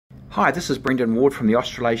Hi, this is Brendan Ward from the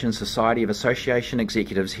Australasian Society of Association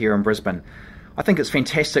Executives here in Brisbane. I think it's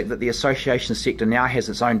fantastic that the association sector now has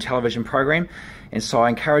its own television program, and so I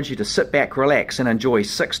encourage you to sit back, relax and enjoy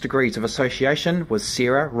 6 Degrees of Association with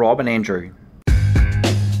Sarah, Rob and Andrew.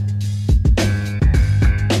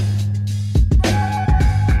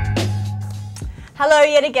 Hello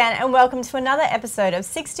yet again and welcome to another episode of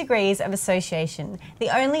 6 Degrees of Association,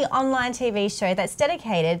 the only online TV show that's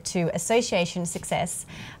dedicated to association success.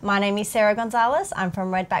 My name is Sarah Gonzalez, I'm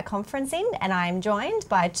from Redback Conferencing and I'm joined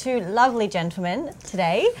by two lovely gentlemen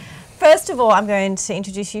today. First of all, I'm going to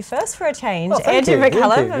introduce you first for a change. Andrew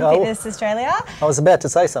McCullum from Fitness Australia. I was about to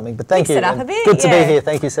say something, but thank you. Mix it up a bit, good to be here,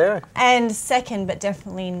 thank you Sarah. And second, but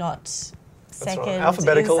definitely not second, right.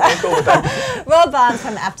 Alphabetical, we're cool with that. Rob Barnes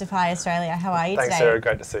from Aptify Australia. How are you today? Thanks, Sarah.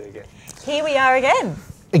 Great to see you again. Here we are again.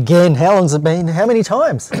 Again, how long's it been? How many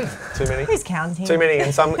times? Too many. Who's counting? Too many,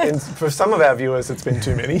 and for some of our viewers, it's been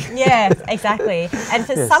too many. Yeah, exactly. And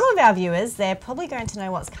for some of our viewers, they're probably going to know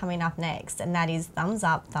what's coming up next, and that is thumbs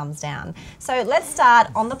up, thumbs down. So let's start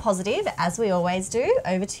on the positive, as we always do.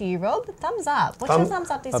 Over to you, Rob. Thumbs up. What's your thumbs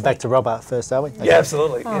up this week? Back to Rob first, are we? Okay. Yeah,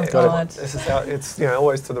 absolutely. Oh, yeah. God. This is how it's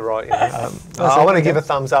always to the right. I want to give a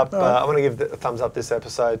thumbs up. I want to give a thumbs up this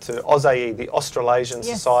episode to AuSAE, the Australasian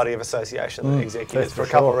Society of Association Executives, for a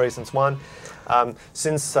couple of reasons. One,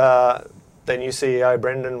 since their new CEO,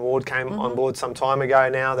 Brendan Ward, came on board some time ago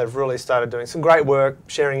now, they've really started doing some great work,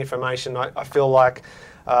 sharing information. I feel like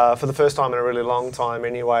for the first time in a really long time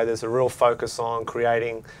anyway, there's a real focus on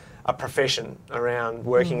creating a profession around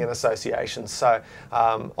working in associations. So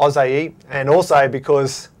AuSAE, and also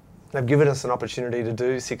because they've given us an opportunity to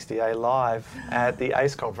do 60A live at the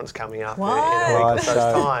ACE conference coming up in a week or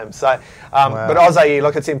so's time. So, but AuSAE,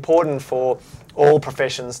 look, it's important for all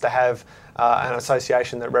professions to have an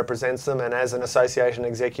association that represents them, and as an association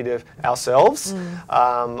executive ourselves,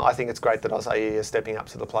 I think it's great that AuSAE is stepping up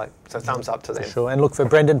to the plate. So thumbs up to them. Sure, and look for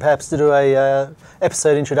Brendan perhaps to do a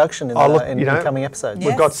episode introduction in the coming episodes. Yes.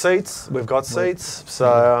 We've got seats, so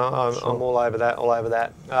I'm all over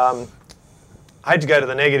that. I hate to go to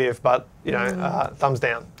the negative, but thumbs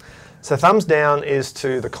down. So thumbs down is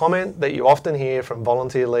to the comment that you often hear from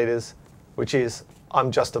volunteer leaders, which is, I'm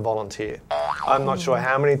just a volunteer. I'm not sure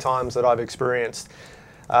how many times that I've experienced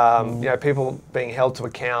people being held to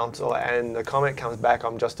account, and the comment comes back,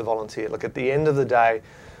 I'm just a volunteer. Look, at the end of the day,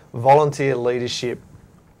 volunteer leadership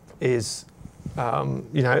is,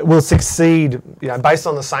 will succeed, based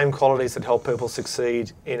on the same qualities that help people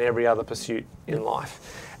succeed in every other pursuit in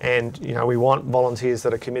life. And we want volunteers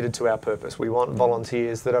that are committed to our purpose. We want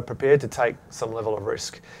volunteers that are prepared to take some level of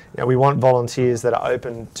risk. We want volunteers that are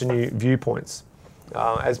open to new viewpoints.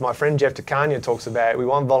 As my friend Jeff DeCania talks about, we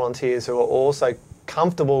want volunteers who are also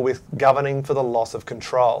comfortable with governing for the loss of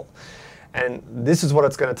control. And this is what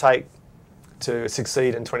it's going to take to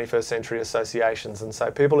succeed in 21st century associations. And so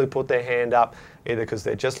people who put their hand up, either because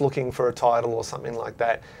they're just looking for a title or something like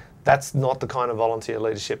that, that's not the kind of volunteer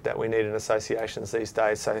leadership that we need in associations these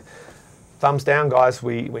days. So thumbs down, guys.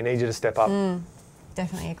 We need you to step up.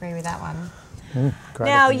 Definitely agree with that one. Great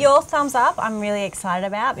Now, opinion. your thumbs up, I'm really excited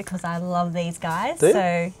about because I love these guys. Do you?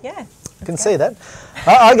 So, yeah. I can see that.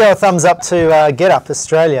 I go a thumbs up to Get Up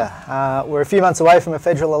Australia. We're a few months away from a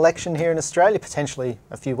federal election here in Australia, potentially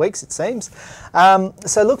a few weeks it seems.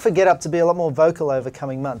 So look for Get Up to be a lot more vocal over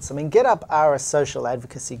coming months. I mean, Get Up are a social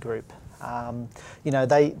advocacy group.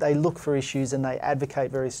 They look for issues and they advocate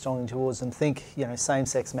very strongly towards them. Think,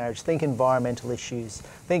 same-sex marriage, think environmental issues,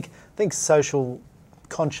 think social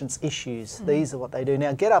conscience issues. These are what they do.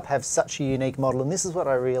 Now, Get Up have such a unique model, and this is what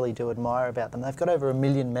I really do admire about them. They've got over 1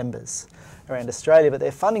 million members around Australia, but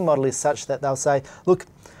their funding model is such that they'll say, look,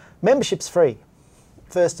 membership's free,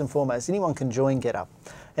 first and foremost. Anyone can join Get Up.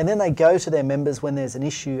 And then they go to their members when there's an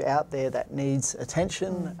issue out there that needs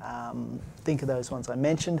attention. Think of those ones I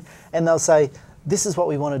mentioned. And they'll say, this is what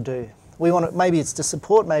we want to do. Maybe it's to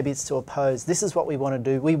support, maybe it's to oppose. This is what we want to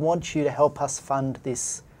do. We want you to help us fund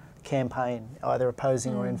this campaign, either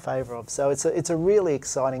opposing or in favour of. So it's a really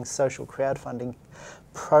exciting social crowdfunding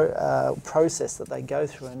process that they go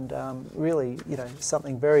through, and really,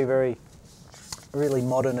 something very, very, really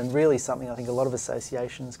modern, and really something I think a lot of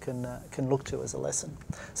associations can look to as a lesson.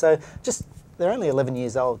 So they're only 11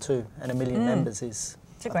 years old too, and 1 million members is,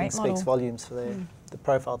 It's a great model. speaks volumes for the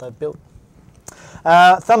profile they've built.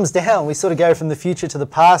 Thumbs down, we sort of go from the future to the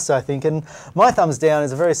past, I think, and my thumbs down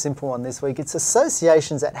is a very simple one this week. It's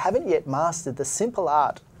associations that haven't yet mastered the simple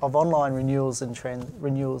art of online renewals and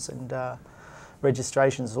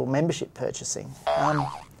registrations or membership purchasing.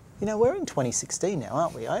 You know, we're in 2016 now,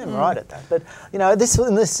 aren't we? I am right at that. But, you know, this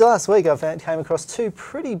last week I came across two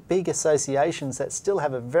pretty big associations that still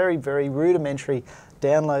have a very, very rudimentary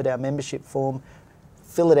download our membership form,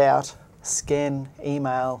 fill it out, scan,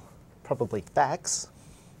 email, probably fax,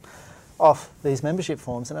 off these membership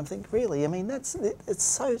forms. And I'm thinking, really, I mean, it's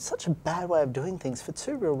such a bad way of doing things for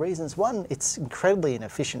two real reasons. One, it's incredibly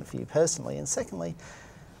inefficient for you personally. And secondly,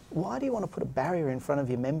 why do you want to put a barrier in front of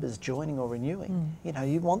your members joining or renewing? You know,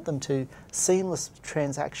 you want them to seamless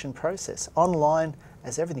transaction process online,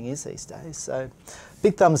 as everything is these days. So,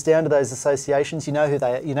 big thumbs down to those associations. You know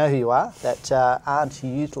who you are that aren't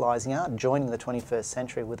joining the 21st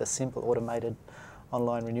century with a simple automated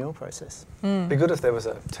online renewal process. It'd be good if there was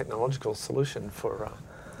a technological solution for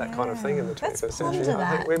that kind of thing in the 21st century.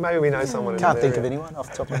 I think maybe we know someone. Can't think of anyone off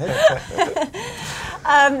the top of my head.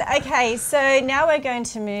 Okay, so now we're going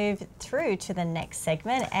to move through to the next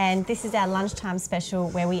segment, and this is our lunchtime special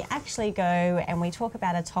where we actually go and we talk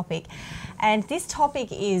about a topic. And this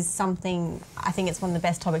topic is something, I think it's one of the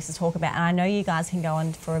best topics to talk about, and I know you guys can go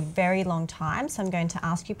on for a very long time, so I'm going to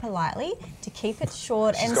ask you politely to keep it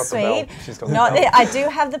short and sweet. She's got the bell. I do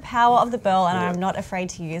have the power of the bell, and I'm not afraid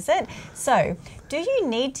to use it. So, do you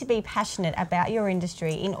need to be passionate about your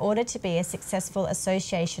industry in order to be a successful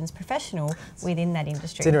associations professional within that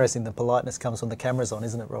industry? It's interesting, the politeness comes when the camera's on,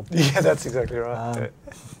 isn't it, Rob? Yeah, that's exactly right.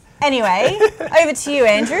 Anyway, over to you,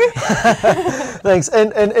 Andrew. Thanks,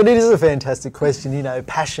 and it is a fantastic question, you know,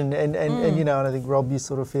 passion, and you know, and I think, Rob, you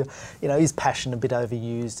sort of feel, you know, is passion a bit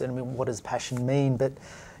overused? And I mean, what does passion mean? But,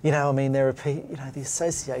 you know, I mean, the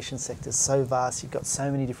association sector is so vast, you've got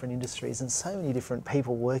so many different industries and so many different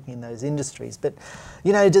people working in those industries. But,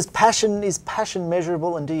 you know, is passion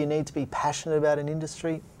measurable, and do you need to be passionate about an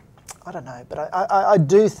industry? I don't know, but I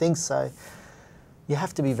do think so. You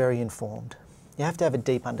have to be very informed. You have to have a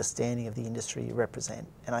deep understanding of the industry you represent.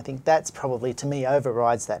 And I think that's probably, to me,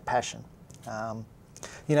 overrides that passion.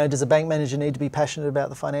 You know, does a bank manager need to be passionate about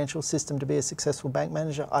the financial system to be a successful bank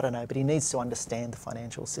manager? I don't know, but he needs to understand the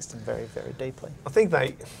financial system very, very deeply. I think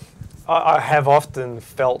I have often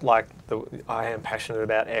felt like I am passionate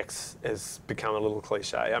about X has become a little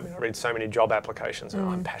cliche. I mean, I read so many job applications and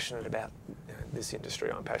I'm passionate about this industry,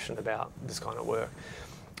 I'm passionate about this kind of work.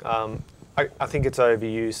 I think its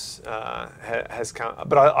overuse has come,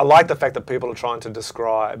 but I like the fact that people are trying to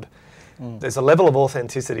describe. There's a level of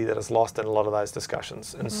authenticity that is lost in a lot of those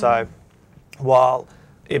discussions. And so while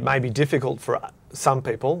it may be difficult for some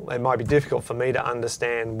people, it might be difficult for me to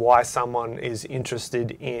understand why someone is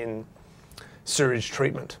interested in sewage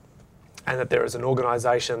treatment and that there is an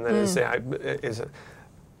organisation that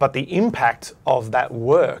but the impact of that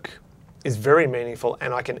work is very meaningful,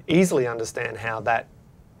 and I can easily understand how that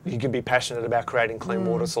you can be passionate about creating clean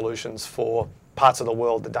water solutions for parts of the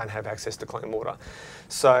world that don't have access to clean water.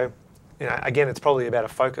 So, you know, again, it's probably about a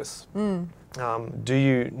focus. Do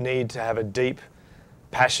you need to have a deep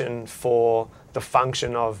passion for the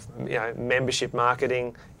function of, you know, membership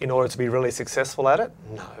marketing in order to be really successful at it?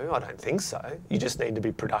 No, I don't think so. You just need to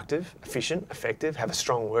be productive, efficient, effective, have a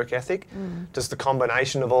strong work ethic. Does the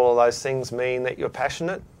combination of all of those things mean that you're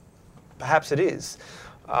passionate? Perhaps it is.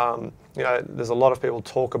 You know, there's a lot of people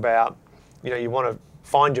talk about, you know, you want to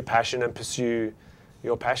find your passion and pursue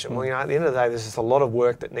your passion. Well, you know, at the end of the day, there's just a lot of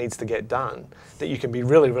work that needs to get done that you can be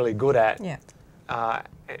really, really good at,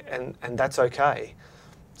 and that's okay.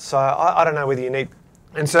 So I don't know whether you need,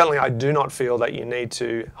 and certainly I do not feel that you need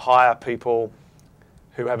to hire people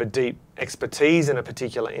who have a deep expertise in a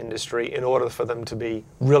particular industry in order for them to be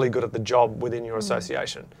really good at the job within your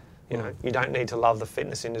association. You know, you don't need to love the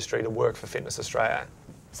fitness industry to work for Fitness Australia.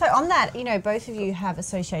 So on that, you know, both of you have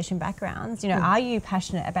association backgrounds. You know, are you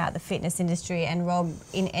passionate about the fitness industry? And Rob,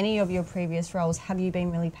 in any of your previous roles, have you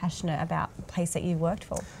been really passionate about the place that you've worked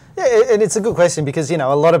for? Yeah, and it's a good question because, you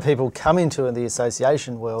know, a lot of people come into the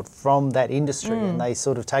association world from that industry and they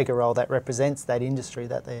sort of take a role that represents that industry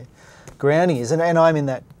that their grounding is. And I'm in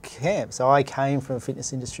that camp. So I came from a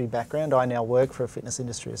fitness industry background. I now work for a fitness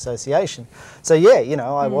industry association. So, yeah, you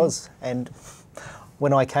know, I was. And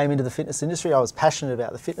when I came into the fitness industry, I was passionate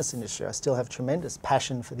about the fitness industry. I still have tremendous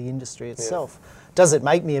passion for the industry itself. Does it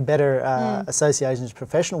make me a better associations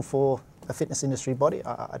professional for a fitness industry body?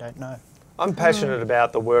 I don't know. I'm passionate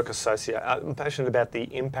about the work I'm passionate about the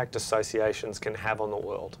impact associations can have on the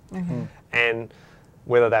world. And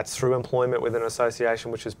whether that's through employment with an association,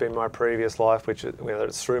 which has been my previous life, whether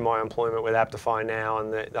it's through my employment with Aptify now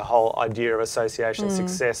and the whole idea of association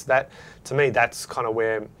success, that, to me, that's kind of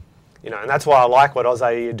where, you know, and that's why I like what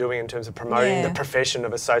AuSAE are doing in terms of promoting the profession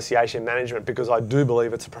of association management, because I do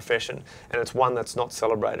believe it's a profession and it's one that's not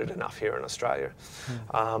celebrated enough here in Australia.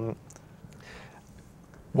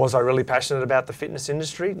 Was I really passionate about the fitness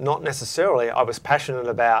industry? Not necessarily. I was passionate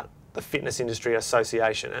about the Fitness Industry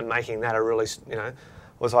Association and making that a really,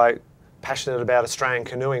 was I passionate about Australian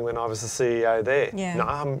canoeing when I was the CEO there? Yeah.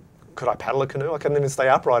 No, could I paddle a canoe? I couldn't even stay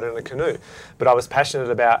upright in a canoe. But I was passionate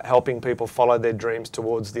about helping people follow their dreams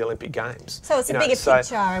towards the Olympic Games. So it's a bigger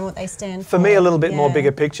picture and what they stand for. For me, a little bit more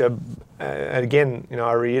bigger picture. Again,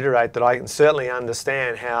 I reiterate that I can certainly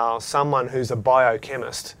understand how someone who's a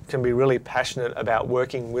biochemist can be really passionate about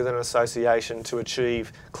working with an association to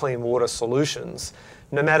achieve clean water solutions,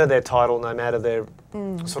 no matter their title, no matter their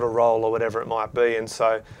sort of role or whatever it might be. And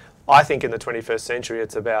so I think in the 21st century,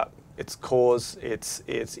 it's about its cause, its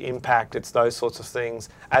impact, it's those sorts of things,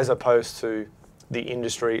 as opposed to the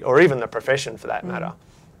industry or even the profession for that matter.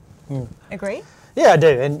 Agree? Yeah, I do.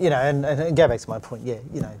 And, and go back to my point,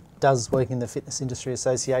 does working in the Fitness Industry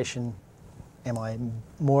Association, am I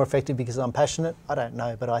more effective because I'm passionate? I don't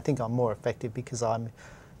know, but I think I'm more effective because I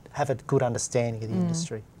have a good understanding of the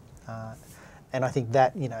industry. And I think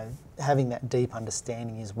that, having that deep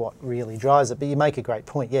understanding is what really drives it. But you make a great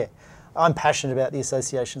point, I'm passionate about the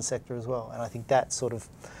association sector as well, and I think that sort of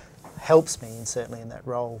helps me certainly in that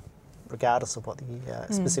role, regardless of what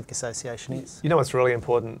the specific association is. You know what's really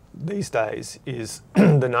important these days is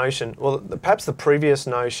the notion, perhaps the previous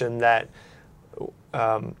notion that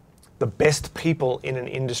the best people in an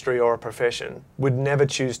industry or a profession would never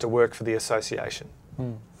choose to work for the association.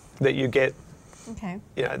 That you get,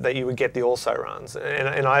 that you would get the AuSAE runs,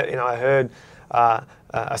 and I heard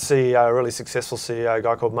a CEO, a really successful CEO, a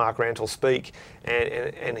guy called Mark Rantle, speak,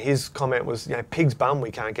 and his comment was, pig's bum,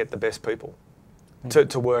 we can't get the best people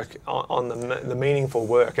to work on the meaningful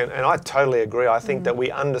work. And I totally agree. I think that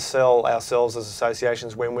we undersell ourselves as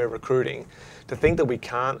associations when we're recruiting. To think that we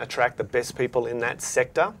can't attract the best people in that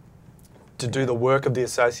sector to do the work of the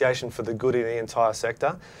association for the good of the entire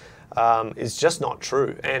sector is just not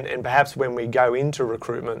true. And perhaps when we go into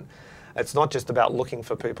recruitment, it's not just about looking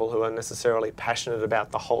for people who are necessarily passionate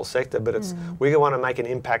about the whole sector, but it's we want to make an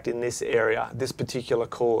impact in this area, this particular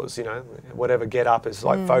cause, whatever Get Up is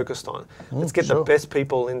focused on. Let's get the best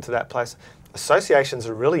people into that place. Associations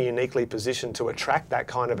are really uniquely positioned to attract that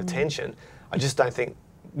kind of attention. I just don't think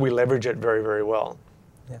we leverage it very, very well.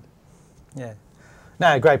 Yeah.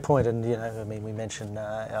 No, great point. And, we mentioned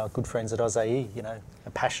our good friends at AuSAE, a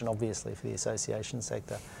passion obviously for the association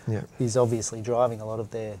sector is obviously driving a lot of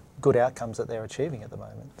their good outcomes that they're achieving at the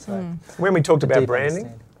moment. So when we talked about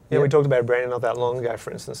branding, we talked about branding not that long ago, for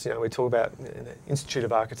instance, we talk about the Institute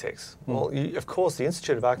of Architects. Well, of course, the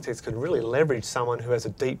Institute of Architects could really leverage someone who has a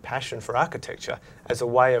deep passion for architecture as a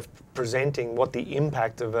way of presenting what the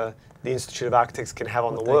impact of the Institute of Architects can have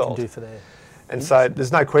on the world. What they can do for their And so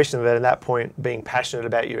there's no question that at that point, being passionate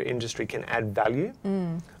about your industry can add value.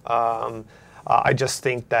 I just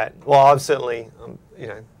think that, I've certainly,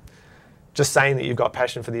 just saying that you've got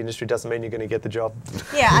passion for the industry doesn't mean you're going to get the job.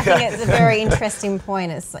 Yeah, I think it's a very interesting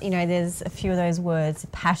point. It's, there's a few of those words,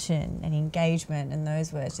 passion and engagement, and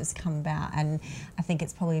those words just come about. And I think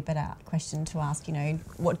it's probably a better question to ask,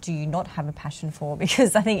 what do you not have a passion for?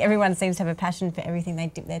 Because I think everyone seems to have a passion for everything they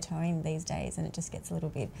dip their toe in these days, and it just gets a little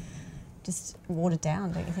bit just watered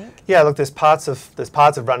down, don't you think? Yeah, look, there's parts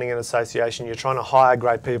of running an association. You're trying to hire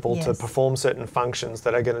great people to perform certain functions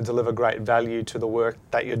that are going to deliver great value to the work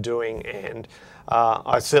that you're doing. And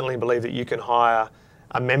I certainly believe that you can hire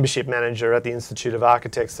a membership manager at the Institute of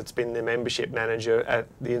Architects that's been the membership manager at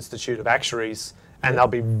the Institute of Actuaries, and they'll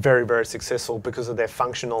be very, very successful because of their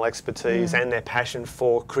functional expertise and their passion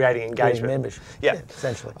for creating engagement. Membership. Yeah,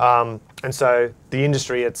 essentially. And so the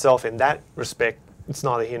industry itself, in that respect, it's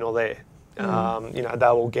neither here nor there. They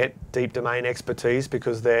will get deep domain expertise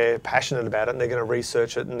because they're passionate about it and they're going to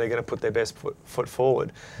research it and they're going to put their best foot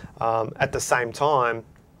forward. At the same time,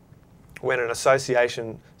 when an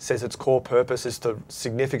association says its core purpose is to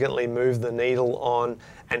significantly move the needle on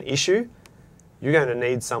an issue, you're going to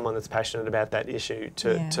need someone that's passionate about that issue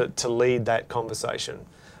to lead that conversation.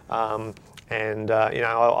 I'll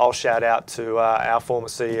shout out to our former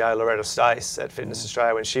CEO, Loretta Stace at Fitness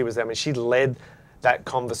Australia when she was there. I mean, she led that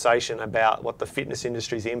conversation about what the fitness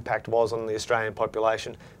industry's impact was on the Australian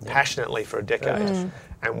population passionately for a decade.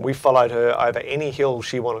 And we followed her over any hill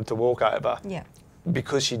she wanted to walk over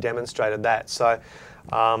because she demonstrated that. So,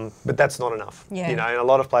 but that's not enough. In a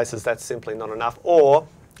lot of places that's simply not enough. Or,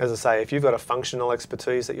 as I say, if you've got a functional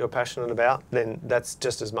expertise that you're passionate about, then that's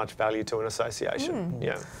just as much value to an association.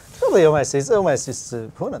 Probably almost just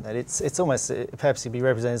to point on that. It's almost perhaps to be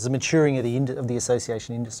represented as the maturing of the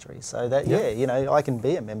association industry. So that I can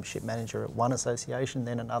be a membership manager at one association,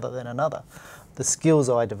 then another. The skills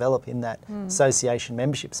I develop in that association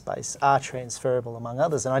membership space are transferable among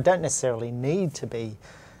others, and I don't necessarily need to be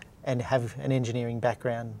and have an engineering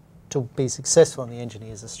background to be successful in the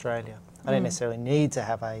Engineers Australia. I don't necessarily need to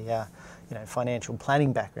have a financial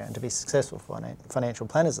planning background to be successful for Financial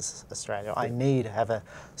Planners Australia. I need to have a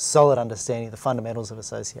solid understanding of the fundamentals of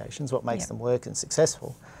associations, what makes them work and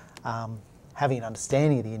successful. Having an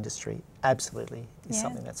understanding of the industry absolutely is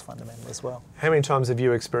something that's fundamental as well. How many times have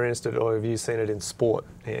you experienced it, or have you seen it in sport?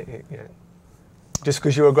 Just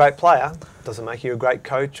because you're a great player doesn't make you a great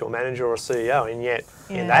coach or manager or CEO, and yet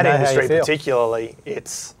in that industry particularly,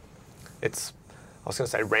 it's I was going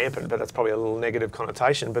to say rampant, but that's probably a little negative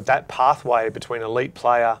connotation, but that pathway between elite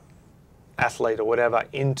player, athlete or whatever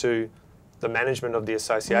into the management of the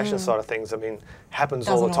association side of things, I mean, happens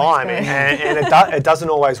all the time, and it doesn't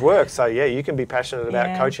always work. So yeah, you can be passionate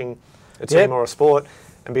about coaching a team or a sport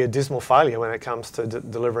and be a dismal failure when it comes to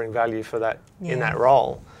delivering value for that in that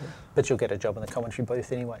role. But you'll get a job in the commentary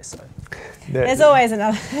booth anyway, so. There's always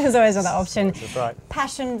another option. That's right.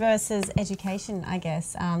 Passion versus education, I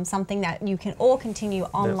guess. Something that you can all continue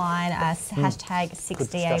online as hashtag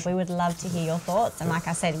 60A. We would love to hear your thoughts. And like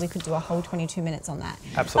I said, we could do a whole 22 minutes on that.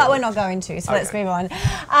 Absolutely. But we're not going to, so let's move on.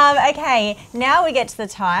 Okay, now we get to the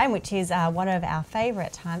time, which is one of our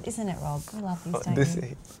favourite times, isn't it, Rob? We love these, don't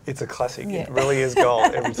we? It's a classic. It really is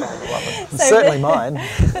gold every time. I love it. So certainly mine.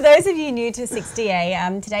 For those of you new to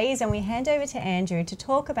 60A, today is when we hand over to Andrew to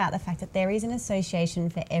talk about the fact that there is an association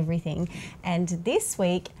for everything. And this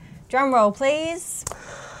week, drum roll please.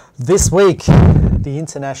 This week, the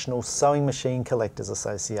International Sewing Machine Collectors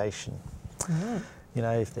Association. You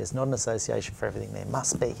know, if there's not an association for everything, there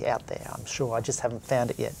must be out there, I'm sure. I just haven't found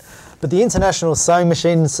it yet. But the International Sewing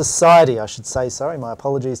Machine Society, I should say, sorry, my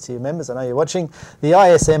apologies to your members, I know you're watching. The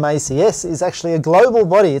AuSAE is actually a global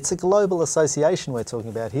body. It's a global association we're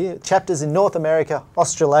talking about here. Chapters in North America,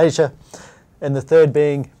 Australasia, and the third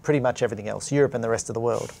being pretty much everything else, Europe and the rest of the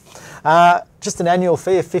world. Just an annual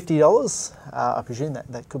fee of $50. I presume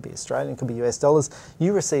that could be Australian, could be US dollars.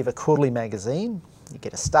 You receive a quarterly magazine. You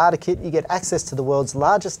get a starter kit, you get access to the world's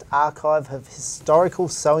largest archive of historical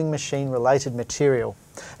sewing machine related material.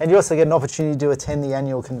 And you also get an opportunity to attend the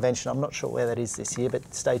annual convention. I'm not sure where that is this year,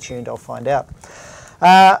 but stay tuned, I'll find out.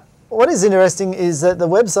 What is interesting is that the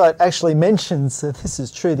website actually mentions, that this is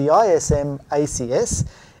true, the AuSAE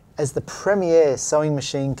as the premier sewing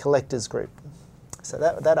machine collectors group. So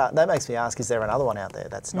that makes me ask, is there another one out there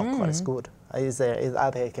that's not quite as good?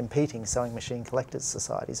 Are there competing sewing machine collectors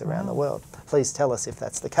societies around the world? Please tell us if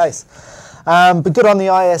that's the case. But good on the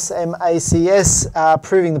AuSAE,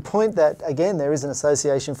 proving the point that, again, there is an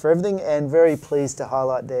association for everything, and very pleased to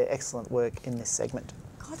highlight their excellent work in this segment.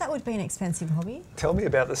 God, that would be an expensive hobby. Tell me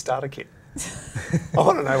about the starter kit. I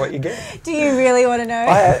want to know what you get. Do you really want to know?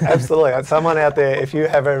 Absolutely. Someone out there, if you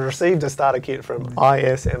have received a starter kit from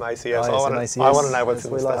AuSAE, I want to know what's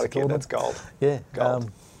in the starter kit. That's gold. Yeah.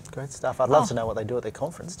 Gold. Great stuff. I'd love to know what they do at their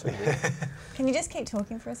conference too. Can you just keep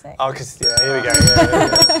talking for a sec? Oh, because, here we go.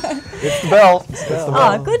 It's the bell. It's the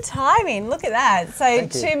bell. Oh, good timing. Look at that. So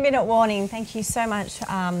 2-minute warning. Thank you so much.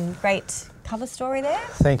 Great cover story there.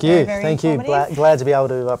 Thank you. Thank you. Glad to be able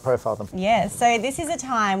to profile them. Yeah, so this is a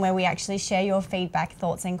time where we actually share your feedback,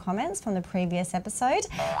 thoughts and comments from the previous episode.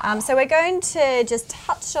 So we're going to just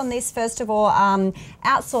touch on this first of all.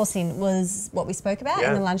 Outsourcing was what we spoke about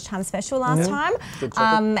in the lunchtime special last time.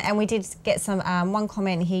 And we did get some one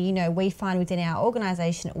comment here, you know, we find within our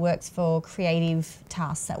organisation it works for creative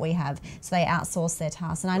tasks that we have. So they outsource their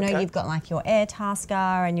tasks. And I know you've got like your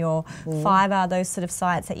Airtasker and your Fiverr, those sort of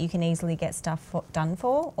sites that you can easily get stuff done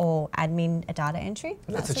for, or admin data entry.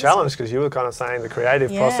 That's a challenge, because you were kind of saying the creative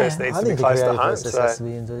process needs to be close to home. So has to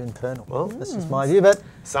be internal. Well, that's just my view, but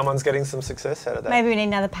someone's getting some success out of that. Maybe we need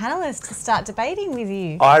another panellist to start debating with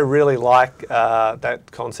you. I really like that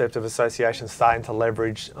concept of associations starting to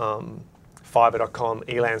leverage Fiverr.com,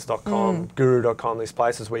 Elance.com, Guru.com, these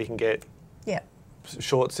places where you can get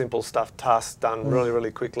short, simple stuff, tasks done really,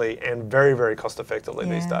 really quickly and very, very cost effectively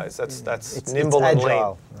these days. That's nimble and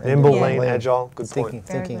lean. Nimble, lean, agile. Good point.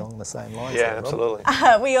 Thinking along the same lines. Yeah, absolutely.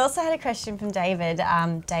 We also had a question from David.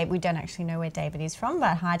 Dave, we don't actually know where David is from,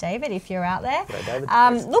 but hi, David, if you're out there. Hello,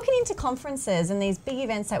 David. Looking into conferences and these big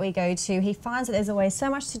events that we go to, he finds that there's always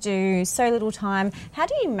so much to do, so little time. How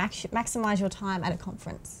do you maximise your time at a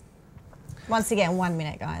conference? Once again, 1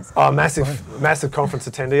 minute, guys. Oh, massive conference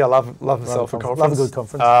attendee. I love myself a conference. Love a good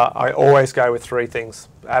conference. I always go with 3 things.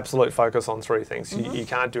 Absolute focus on 3 things. You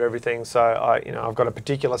can't do everything. So I've got a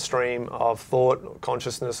particular stream of thought,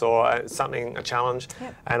 consciousness, or something, a challenge,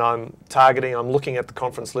 and I'm looking at the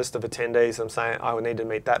conference list of attendees. I'm saying I would need to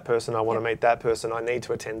meet that person. I want to meet that person. I need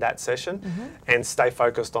to attend that session, and stay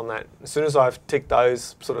focused on that. As soon as I've ticked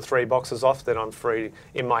those sort of 3 boxes off, then I'm free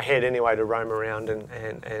in my head anyway to roam around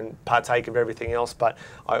and partake of everything else. But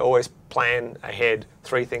I always plan ahead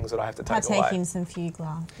 3 things that I have to take away. Partake in some few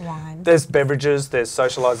glass wine. There's beverages, there's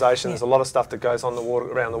socialisation, there's a lot of stuff that goes on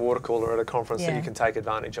around the water cooler at a conference that you can take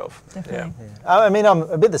advantage of. Definitely. I mean, I'm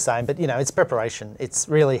a bit the same, but it's preparation. It's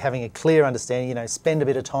really having a clear understanding. Spend a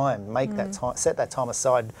bit of time, make that time, set that time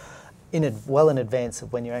aside well in advance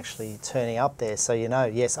of when you're actually turning up there. So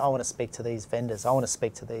yes, I want to speak to these vendors. I want to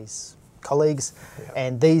speak to these colleagues,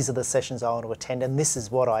 and these are the sessions I want to attend, and this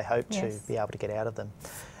is what I hope to be able to get out of them.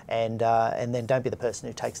 And then don't be the person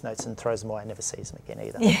who takes notes and throws them away and never sees them again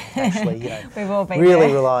either. Actually, We've all been really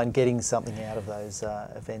there. rely on getting something out of those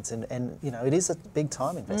events. And it is a big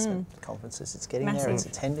time investment, conferences. It's getting there, it's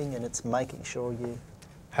attending, and it's making sure you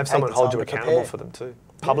have take someone the hold time you to accountable prepare. for them too.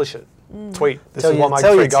 Publish it. Tweet. This Tell is what my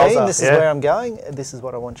tell 3 your goals team, are. this is where I'm going. This is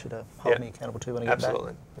what I want you to hold me accountable to when I get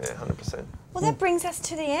Absolutely. Yeah, 100%. Well, that brings us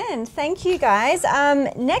to the end. Thank you, guys.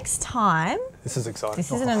 Next time, This is exciting.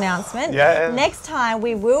 this is an announcement. Yeah. Next time,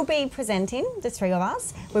 we will be presenting, the 3 of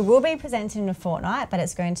us, we will be presenting in a fortnight, but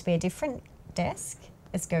it's going to be a different desk.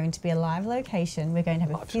 It's going to be a live location. We're going to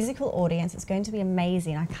have a physical audience. It's going to be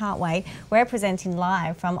amazing. I can't wait. We're presenting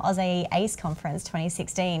live from AuSAE ACE Conference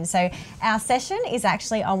 2016. So our session is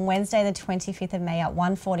actually on Wednesday, the 25th of May at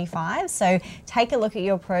 1:45. So take a look at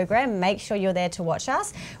your program. Make sure you're there to watch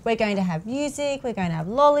us. We're going to have music. We're going to have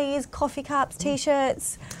lollies, coffee cups,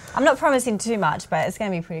 T-shirts. I'm not promising too much, but it's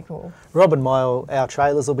going to be pretty cool. Rob and our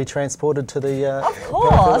trailers will be transported to the... Of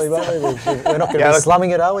course. We're not going to be slumming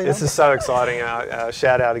it, are we? This is so exciting.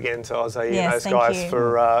 Shout out again to AuSAE and those thank guys you.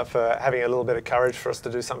 for having a little bit of courage for us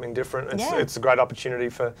to do something different. It's a great opportunity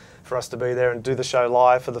for us to be there and do the show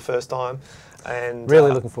live for the first time. And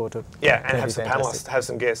really looking forward to it. Yeah, and have some panellists, have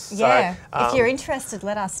some guests. Yeah, so, if you're interested,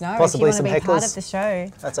 let us know. possibly if you want to be some part hecklers. of the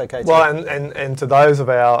show. That's okay too. Well, and to those of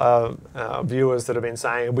our viewers that have been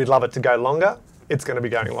saying we'd love it to go longer, it's going to be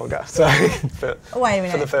going longer. So Wait a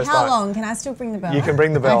minute. for the first How time. long? Can I still bring the bell? You can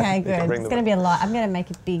bring the bell. Okay, You good. can bring It's the going to be a lot. I'm going to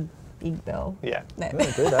make a big bell. Yeah. No. do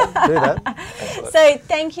that. So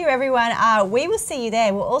thank you, everyone. We will see you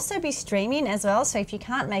there. We'll also be streaming as well. So if you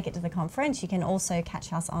can't make it to the conference, you can also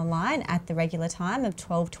catch us online at the regular time of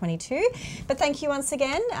 12:22. But thank you once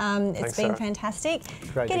again. It's been Sarah. fantastic.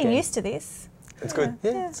 Great Getting again. used to this. It's good.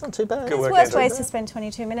 Yeah, it's not too bad. Good work, Worst Andrew. ways to spend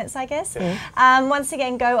 22 minutes, I guess. Once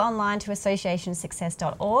again, go online to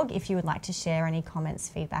associationsuccess.org if you would like to share any comments,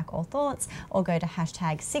 feedback or thoughts, or go to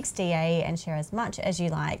 #6DA and share as much as you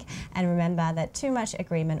like. And remember that too much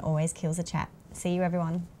agreement always kills a chat. See you,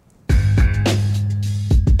 everyone.